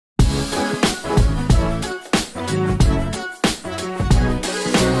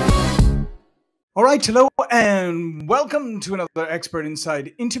All right, hello and welcome to another Expert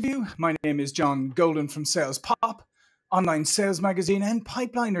Inside interview. My name is John Golden from SalesPOP, online sales magazine, and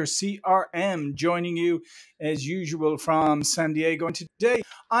Pipeliner CRM, joining you as usual from San Diego. And today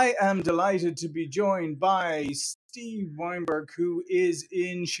I am delighted to be joined by Steve Weinberg, who is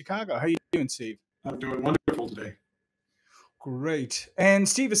in Chicago. How are you doing, Steve? I'm doing wonderful today. Great. And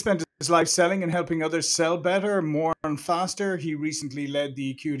Steve has spent his life selling and helping others sell better, more, and faster. He recently led the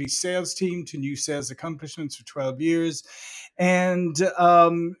Acuity sales team to new sales accomplishments for 12 years. And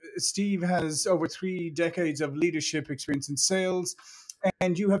Steve has over 3 decades of leadership experience in sales.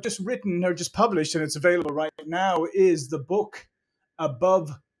 And you have just written or just published, and it's available right now, is the book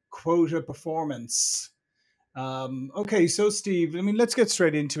Above Quota Performance. Okay, so Steve, let's get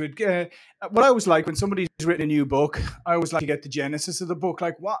straight into it. What I always like when somebody's written a new book, I always like to get the genesis of the book.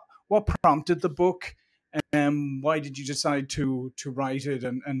 Like, what prompted the book, and why did you decide to write it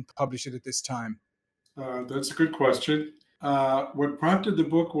and publish it at this time? That's a good question. What prompted the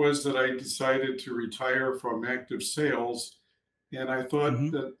book was that I decided to retire from active sales. And I thought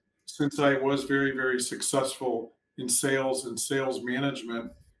that since I was very, very successful in sales and sales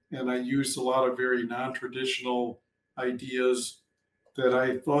management, and I used a lot of very non-traditional ideas, that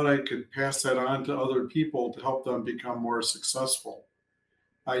I thought I could pass that on to other people to help them become more successful.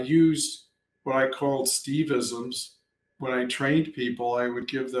 I used what I called Steveisms. When I trained people, I would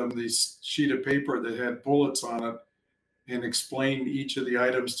give them this sheet of paper that had bullets on it and explain each of the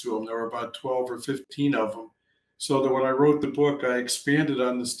items to them. There were about 12 or 15 of them. So that when I wrote the book, I expanded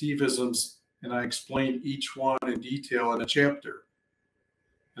on the Steveisms and I explained each one in detail in a chapter.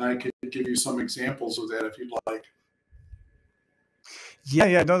 And I could give you some examples of that if you'd like.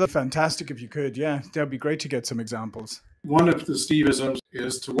 Yeah, no, that's fantastic if you could. Yeah, that'd be great to get some examples. One of the Steveisms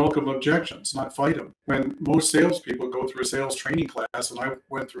is to welcome objections, not fight them. When most salespeople go through a sales training class, and I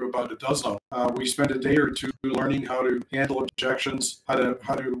went through about a dozen, we spend a day or two learning how to handle objections,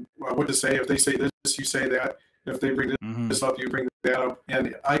 what to say. If they say this, you say that. If they bring this up, you bring that up.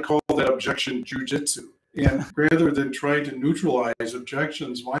 And I call that objection jujitsu. And rather than trying to neutralize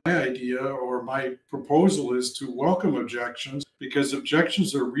objections, my idea or my proposal is to welcome objections, because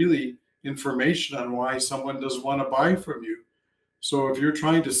objections are really information on why someone doesn't want to buy from you. So if you're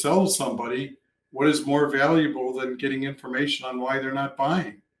trying to sell somebody, what is more valuable than getting information on why they're not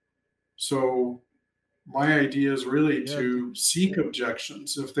buying? So my idea is really to seek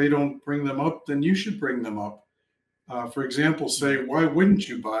objections. If they don't bring them up, then you should bring them up. For example, say, why wouldn't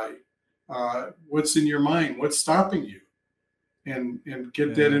you buy? What's in your mind? What's stopping you? And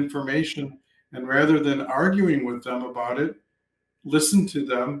get that information. And rather than arguing with them about it, listen to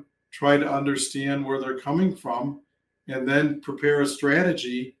them, try to understand where they're coming from, and then prepare a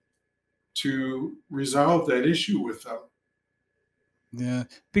strategy to resolve that issue with them. Yeah,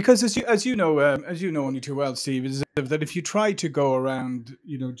 because as you know only too well, Steve, is that if you try to go around,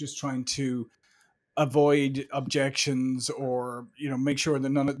 just trying to avoid objections or make sure that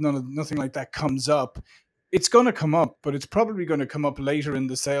nothing like that comes up, it's going to come up, but it's probably going to come up later in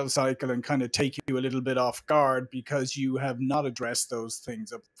the sales cycle and kind of take you a little bit off guard because you have not addressed those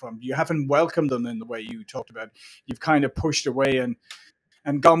things up front. You haven't welcomed them in the way you talked about. You've kind of pushed away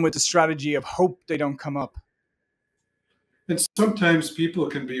and gone with the strategy of hope they don't come up. And sometimes people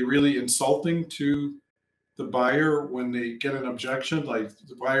can be really insulting to the buyer when they get an objection. Like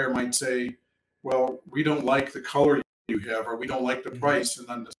the buyer might say, well, we don't like the color you have, or we don't like the price. And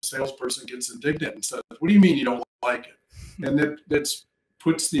then the salesperson gets indignant and says, what do you mean you don't like it? And that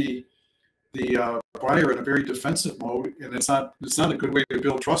puts the buyer in a very defensive mode, and it's not a good way to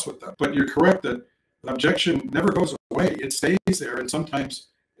build trust with them. But you're correct that the objection never goes away. It stays there. And sometimes,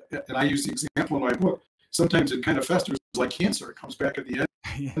 and I use the example in my book, sometimes it kind of festers like cancer. It comes back at the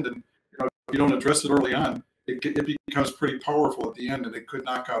end, and if you don't address it early on, it becomes pretty powerful at the end, and it could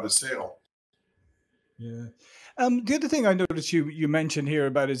knock out a sale. Yeah. The other thing I noticed you mentioned here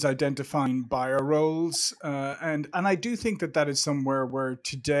about is identifying buyer roles, and I do think that is somewhere where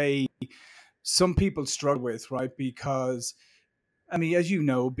today some people struggle with, right? Because as you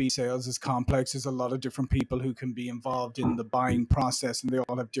know, B sales is complex. There's a lot of different people who can be involved in the buying process, and they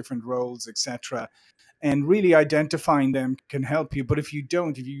all have different roles, etc. And really identifying them can help you. But if you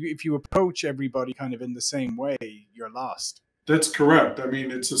don't, if you approach everybody kind of in the same way, you're lost. That's correct.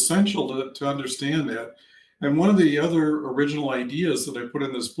 It's essential to understand that. And one of the other original ideas that I put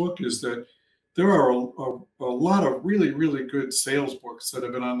in this book is that there are a lot of really, really good sales books that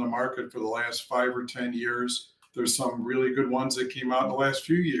have been on the market for the last 5 or 10 years. There's some really good ones that came out in the last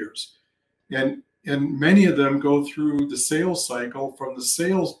few years. And many of them go through the sales cycle from the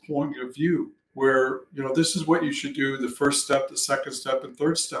sales point of view, where, this is what you should do, the first step, the second step, and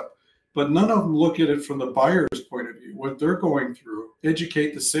third step. but none of them look at it from the buyer's point of view, what they're going through,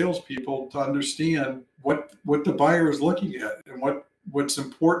 educate the salespeople to understand what the buyer is looking at and what's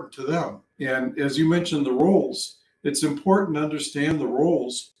important to them. And as you mentioned, the roles, it's important to understand the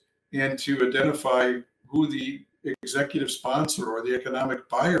roles and to identify who the executive sponsor or the economic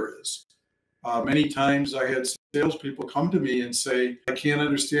buyer is. Many times I had salespeople come to me and say, I can't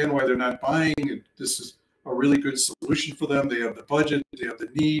understand why they're not buying. This is a really good solution for them. They have the budget, they have the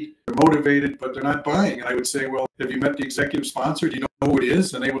need, they're motivated, but they're not buying. And I would say, well, have you met the executive sponsor? Do you know who it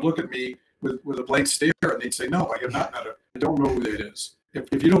is? And they would look at me with a blank stare and they'd say, no, I have not met it. I don't know who that is.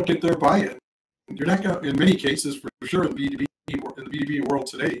 If you don't get their buy-in, you're not going to, in many cases, for sure, in the B2B world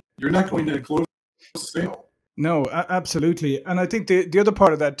today, you're not going to close the sale. No, absolutely. And I think the other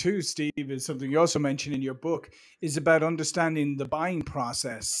part of that too, Steve, is something you also mentioned in your book, is about understanding the buying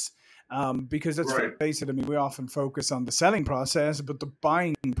process. Because let's face it, I mean, we often focus on the selling process, but the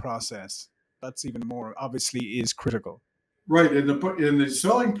buying process, that's even more, obviously, is critical. Right. And the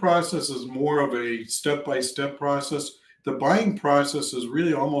selling process is more of a step-by-step process. The buying process is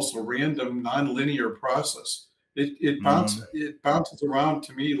really almost a random, non-linear process. It bounces around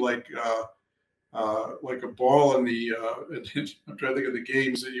to me like a ball in the I'm trying to think of the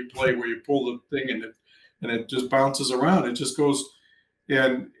games that you play where you pull the thing and it just bounces around. It just goes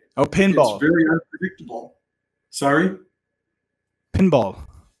and pinball. It's very unpredictable. Sorry? Pinball.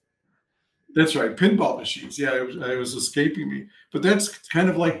 That's right, pinball machines. Yeah, it was escaping me. But that's kind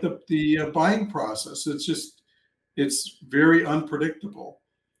of like the buying process. It's very unpredictable.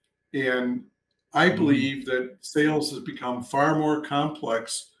 And I believe that sales has become far more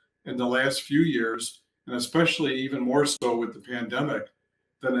complex in the last few years, and especially even more so with the pandemic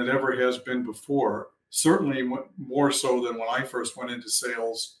than it ever has been before. Certainly more so than when I first went into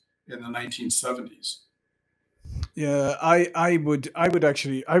sales in the 1970s. Yeah, I would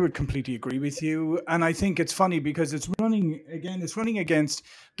completely agree with you. And I think it's funny because it's running against,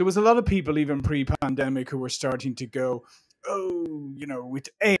 there was a lot of people even pre-pandemic who were starting to go, oh, with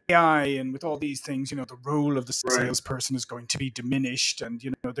AI and with all these things, the role of the salesperson is going to be diminished and,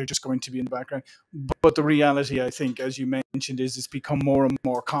 they're just going to be in the background. But the reality, I think, as you mentioned, is it's become more and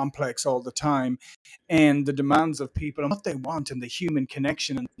more complex all the time. And the demands of people and what they want and the human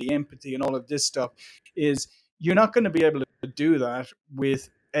connection and the empathy and all of this stuff is, you're not going to be able to do that with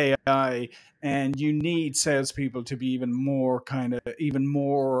AI, and you need salespeople to be even more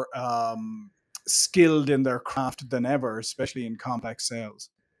skilled in their craft than ever, especially in complex sales.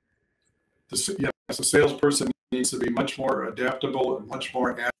 The salesperson needs to be much more adaptable and much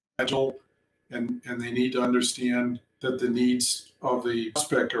more agile, and they need to understand that the needs of the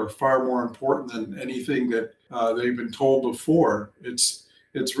prospect are far more important than anything that they've been told before.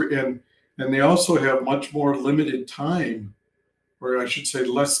 And they also have much more limited time, or I should say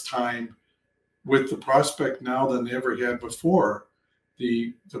less time, with the prospect now than they ever had before.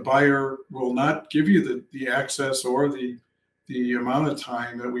 The buyer will not give you the access or the amount of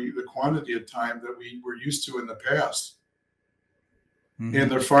time the quantity of time that we were used to in the past. Mm-hmm.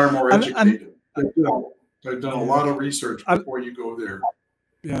 And they're far more educated. They've done a lot of research before you go there.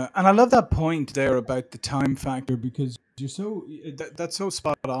 Yeah, and I love that point there about the time factor, because that's so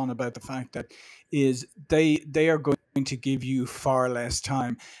spot on about the fact that is they are going to give you far less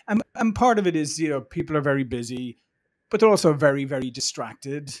time, and part of it is people are very busy, but they're also very, very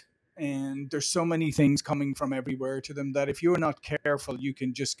distracted, and there's so many things coming from everywhere to them that if you're not careful, you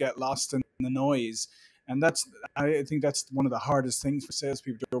can just get lost in the noise. And I think that's one of the hardest things for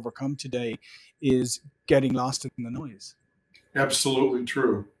salespeople to overcome today, is getting lost in the noise. Absolutely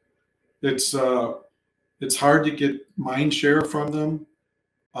true. It's hard to get mind share from them.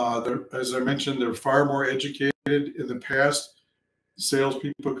 As I mentioned, they're far more educated. In the past,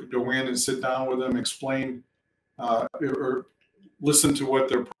 salespeople could go in and sit down with them, explain or listen to what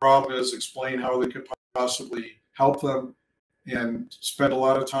their problem is, explain how they could possibly help them, and spend a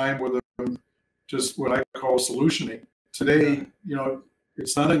lot of time with them, just what I call solutioning. Today,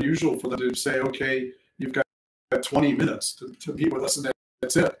 it's not unusual for them to say, okay, you've got 20 minutes to meet with us, and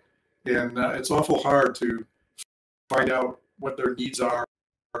that's it. And it's awful hard to find out what their needs are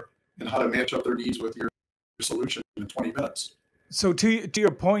and how to match up their needs with your solution in 20 minutes. So to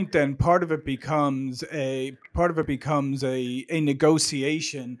your point, then part of it becomes a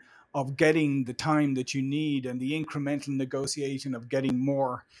negotiation of getting the time that you need, and the incremental negotiation of getting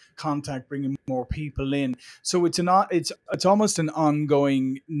more contact, bringing more people in. So it's almost an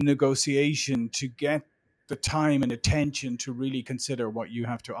ongoing negotiation to get the time and attention to really consider what you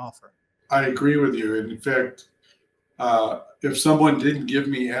have to offer. I agree with you. And in fact, if someone didn't give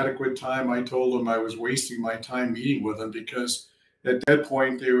me adequate time, I told them I was wasting my time meeting with them, because at that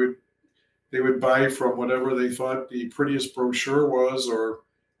point they would they would buy from whatever they thought the prettiest brochure was, or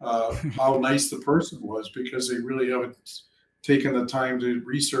how nice the person was, because they really haven't taken the time to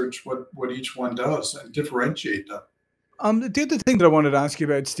research what each one does and differentiate them. The other thing that I wanted to ask you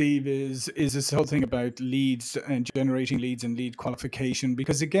about, Steve, is this whole thing about leads and generating leads and lead qualification.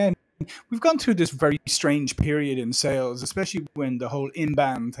 Because again, we've gone through this very strange period in sales, especially when the whole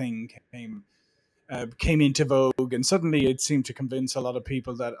inbound thing came into vogue, and suddenly it seemed to convince a lot of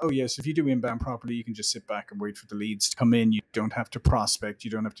people that, oh yes, if you do inbound properly, you can just sit back and wait for the leads to come in. You don't have to prospect.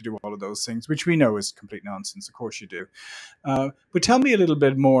 You don't have to do all of those things, which we know is complete nonsense. Of course you do. But tell me a little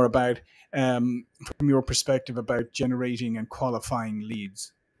bit more about, from your perspective, about generating and qualifying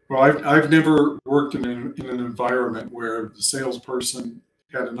leads. Well, I've never worked in an environment where the salesperson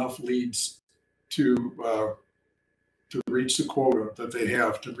had enough leads to reach the quota that they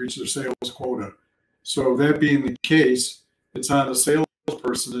have, to reach their sales quota. So that being the case, it's on the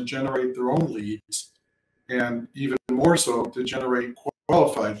salesperson to generate their own leads, and even more so to generate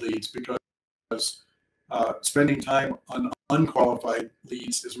qualified leads, because spending time on unqualified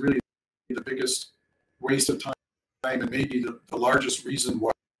leads is really the biggest waste of time, and maybe the largest reason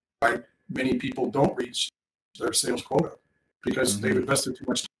why many people don't reach their sales quota, because they've invested too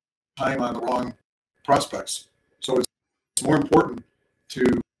much time on the wrong prospects. So it's more important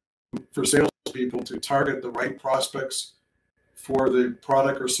for salespeople to target the right prospects for the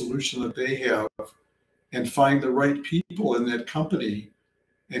product or solution that they have, and find the right people in that company,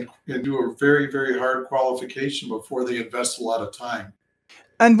 and do a very, very hard qualification before they invest a lot of time.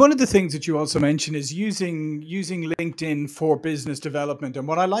 And one of the things that you also mentioned is using LinkedIn for business development. And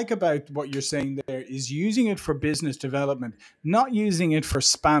what I like about what you're saying there is using it for business development, not using it for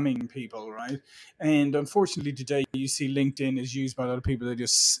spamming people, right? And unfortunately today you see LinkedIn is used by a lot of people that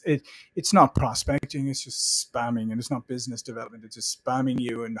it's not prospecting, it's just spamming, and it's not business development, it's just spamming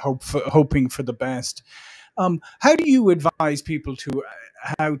you and hoping for the best. How do you advise people to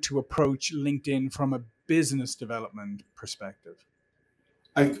how to approach LinkedIn from a business development perspective?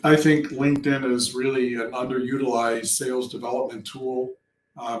 I think LinkedIn is really an underutilized sales development tool.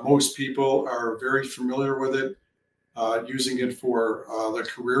 Most people are very familiar with it, using it for their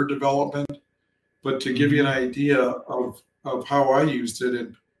career development. But to give you an idea of how I used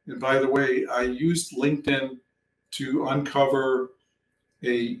it, and by the way, I used LinkedIn to uncover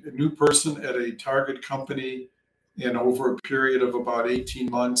a new person at a target company, and over a period of about 18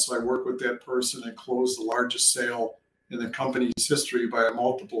 months, I worked with that person and closed the largest sale in the company's history by a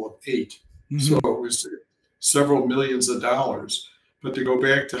multiple of 8. So it was several millions of dollars. But to go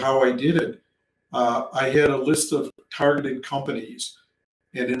back to how I did it, I had a list of targeted companies,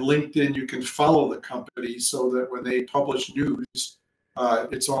 and in LinkedIn you can follow the company, so that when they publish news,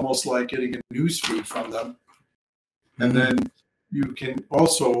 it's almost like getting a news feed from them. And then you can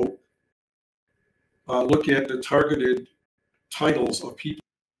also look at the targeted titles of people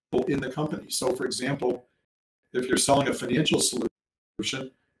in the company. So for example, if you're selling a financial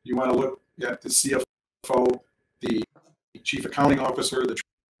solution, you want to look at the CFO, the chief accounting officer, the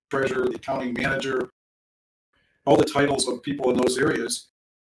treasurer, the accounting manager, all the titles of people in those areas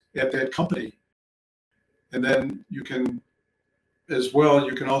at that company. And then you can, as well,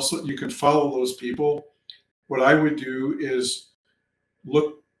 you can follow those people. What I would do is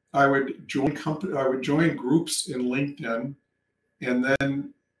I would join groups in LinkedIn, and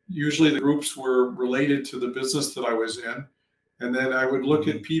then usually the groups were related to the business that I was in. And then I would look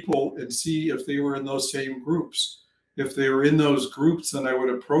at people and see if they were in those same groups. If they were in those groups, then I would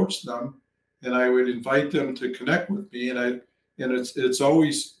approach them and I would invite them to connect with me. And it's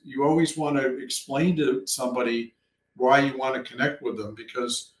always, you always want to explain to somebody why you want to connect with them,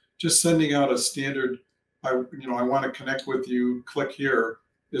 because just sending out a standard, I want to connect with you, click here,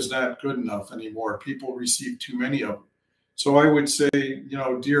 is not good enough anymore. People receive too many of them. So I would say,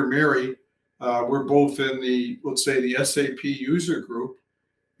 dear Mary, we're both in let's say the SAP user group,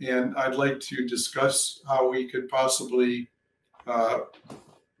 and I'd like to discuss how we could possibly,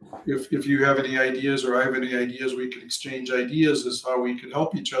 if you have any ideas or I have any ideas, we can exchange ideas as how we could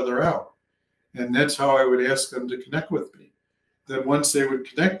help each other out. And that's how I would ask them to connect with me. Then once they would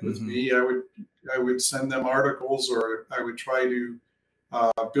connect with me, I would send them articles, or I would try to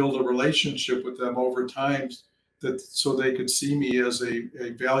build a relationship with them over time, so they could see me as a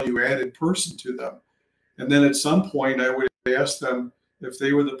value-added person to them. And then at some point, I would ask them if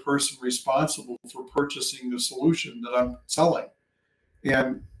they were the person responsible for purchasing the solution that I'm selling.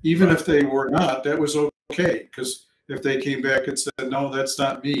 And even if they were not, that was okay, because if they came back and said, no, that's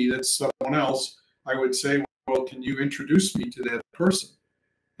not me, that's someone else, I would say, well, can you introduce me to that person?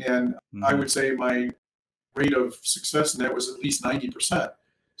 And I would say my rate of success in that was at least 90%.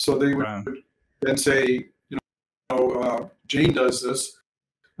 So they would Wow. then say, Jane does this.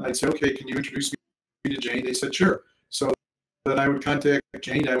 And I'd say, okay, can you introduce me to Jane? They said, sure. So then I would contact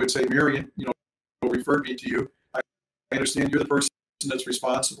Jane. I would say, Marion, referred me to you. I understand you're the person that's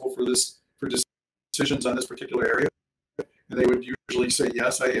responsible for decisions on this particular area. And they would usually say,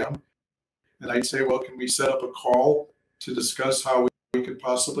 yes, I am. And I'd say, well, can we set up a call to discuss how we could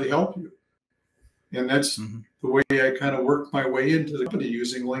possibly help you? And that's the way I kind of worked my way into the company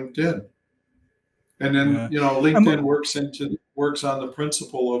using LinkedIn. And then, LinkedIn works on the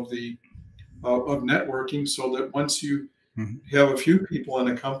principle of of networking, so that once you have a few people in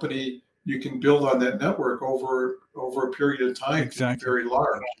a company, you can build on that network over a period of time to be very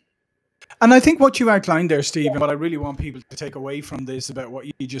large. And I think what you outlined there, Steve, and what I really want people to take away from this about what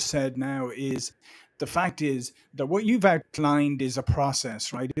you just said now is the fact is that what you've outlined is a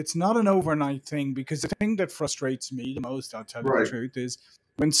process, right? It's not an overnight thing, because the thing that frustrates me the most, I'll tell you the truth, is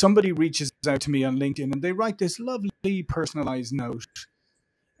when somebody reaches out to me on LinkedIn and they write this lovely personalized note.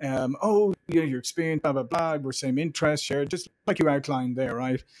 Your experience, blah, blah, blah, we're same interest, shared, just like you outlined there,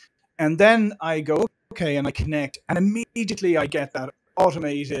 right? And then I go, okay, and I connect, and immediately I get that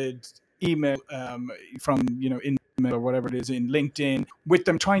automated email from, email or whatever it is in LinkedIn with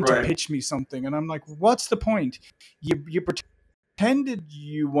them trying to pitch me something. And I'm like, what's the point? You pretended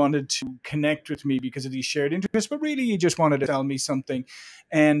you wanted to connect with me because of these shared interests, but really you just wanted to tell me something.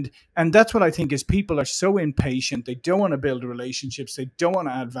 And that's what I think is people are so impatient. They don't want to build relationships. They don't want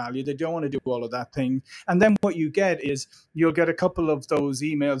to add value. They don't want to do all of that thing. And then what you get is you'll get a couple of those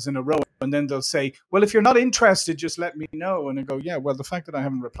emails in a row, and then they'll say, well, if you're not interested, just let me know. And I go, yeah, well, the fact that I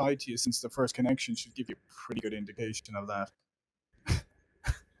haven't replied to you since the first connection should give you a pretty good indication of that.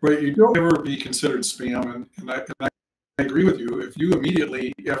 Right. You don't ever be considered spam. And I agree with you. If you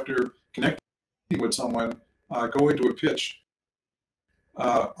immediately, after connecting with someone, go into a pitch,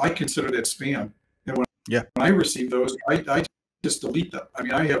 I consider that spam. And when I receive those, I just delete them. I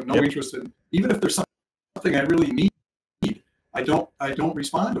mean, I have no interest in, even if there's something I really need, I don't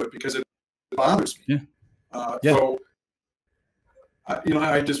respond to it because it bothers me. So,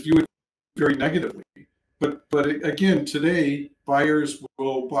 I just view it very negatively. But again, today, buyers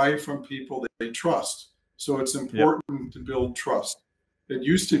will buy from people they trust. So it's important to build trust. It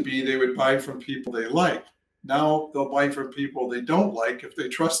used to be they would buy from people they like. Now they'll buy from people they don't like if they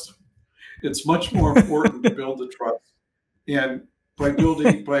trust them. It's much more important to build the trust. And by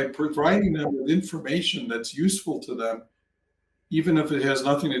providing them with information that's useful to them, even if it has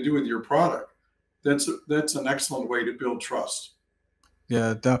nothing to do with your product, that's an excellent way to build trust.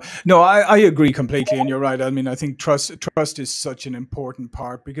 Yeah, no, I agree completely, and you're right. I mean, I think trust is such an important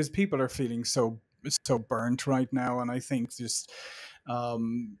part because people are feeling so burnt right now, and I think just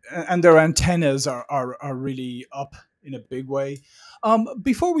and their antennas are really up in a big way.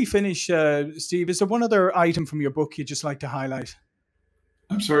 Before we finish, Steve, is there one other item from your book you'd just like to highlight?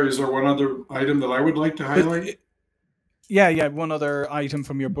 I'm sorry, is there one other item that I would like to highlight? Yeah, one other item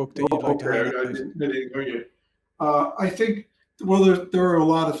from your book that you'd like to highlight. I didn't know yet. I think, well, there are a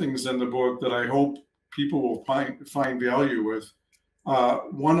lot of things in the book that I hope people will find value with.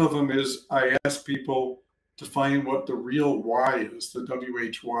 One of them is I ask people to find what the real why is, the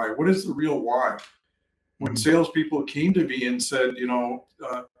WHY. What is the real why? When salespeople came to me and said,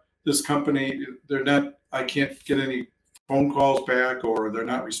 this company, I can't get any phone calls back, or they're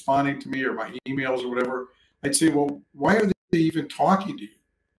not responding to me or my emails or whatever, I'd say, well, why are they even talking to you?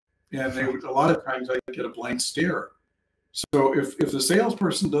 And a lot of times I get a blank stare. So if the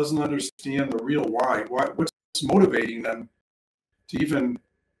salesperson doesn't understand the real why, what's motivating them to even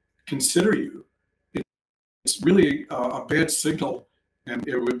consider you, it's really a bad signal. And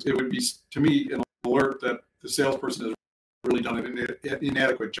it would be, to me, an alert that the salesperson has really done an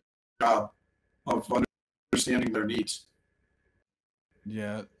inadequate job of understanding their needs.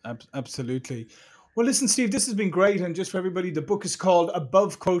 Yeah, absolutely. Well, listen, Steve, this has been great. And just for everybody, the book is called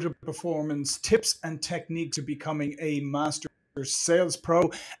Above Quota Performance, Tips and Techniques to Becoming a Master Sales Pro,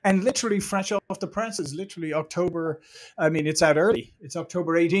 and literally fresh off the presses, literally October. I mean, it's out early. It's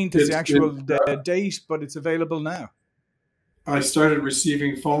October 18th is the actual date, but it's available now. I started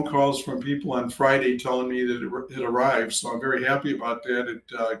receiving phone calls from people on Friday telling me that it had arrived. So I'm very happy about that.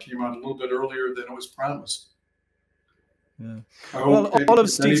 It came out a little bit earlier than it was promised. Yeah. Well, all of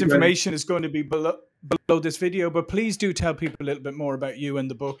Steve's information is going to be below this video, but please do tell people a little bit more about you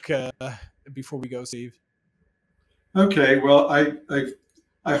and the book before we go, Steve. Okay. Well,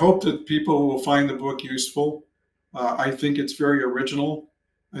 I hope that people will find the book useful. I think it's very original.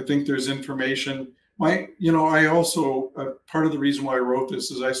 I think there's information. I also, part of the reason why I wrote this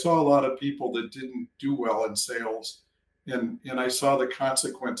is I saw a lot of people that didn't do well in sales. and I saw the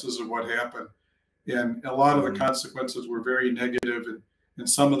consequences of what happened. And a lot of the consequences were very negative, and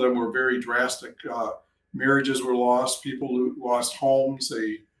some of them were very drastic. Marriages were lost, people lost homes,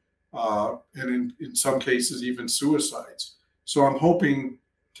 and in some cases, even suicides. So I'm hoping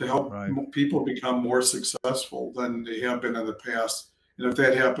to help people become more successful than they have been in the past. And if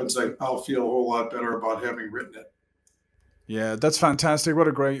that happens, I'll feel a whole lot better about having written it. Yeah, that's fantastic. What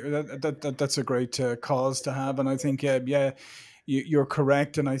a great that's a great cause to have, and I think you're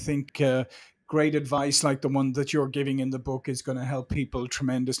correct, and I think great advice like the one that you're giving in the book is going to help people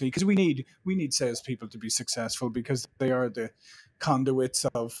tremendously, because we need salespeople to be successful, because they are the conduits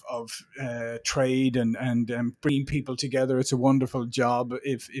of trade and bringing people together. It's a wonderful job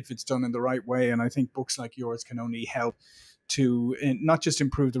if it's done in the right way, and I think books like yours can only help to not just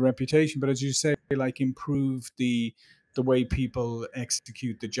improve the reputation, but as you say, like improve the way people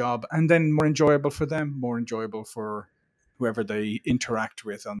execute the job, and then more enjoyable for them, more enjoyable for whoever they interact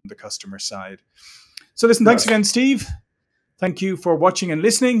with on the customer side. So listen, thanks again, Steve. Thank you for watching and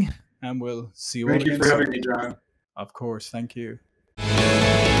listening, and we'll see you all again soon. Thank you for having me, John. Of course, thank you.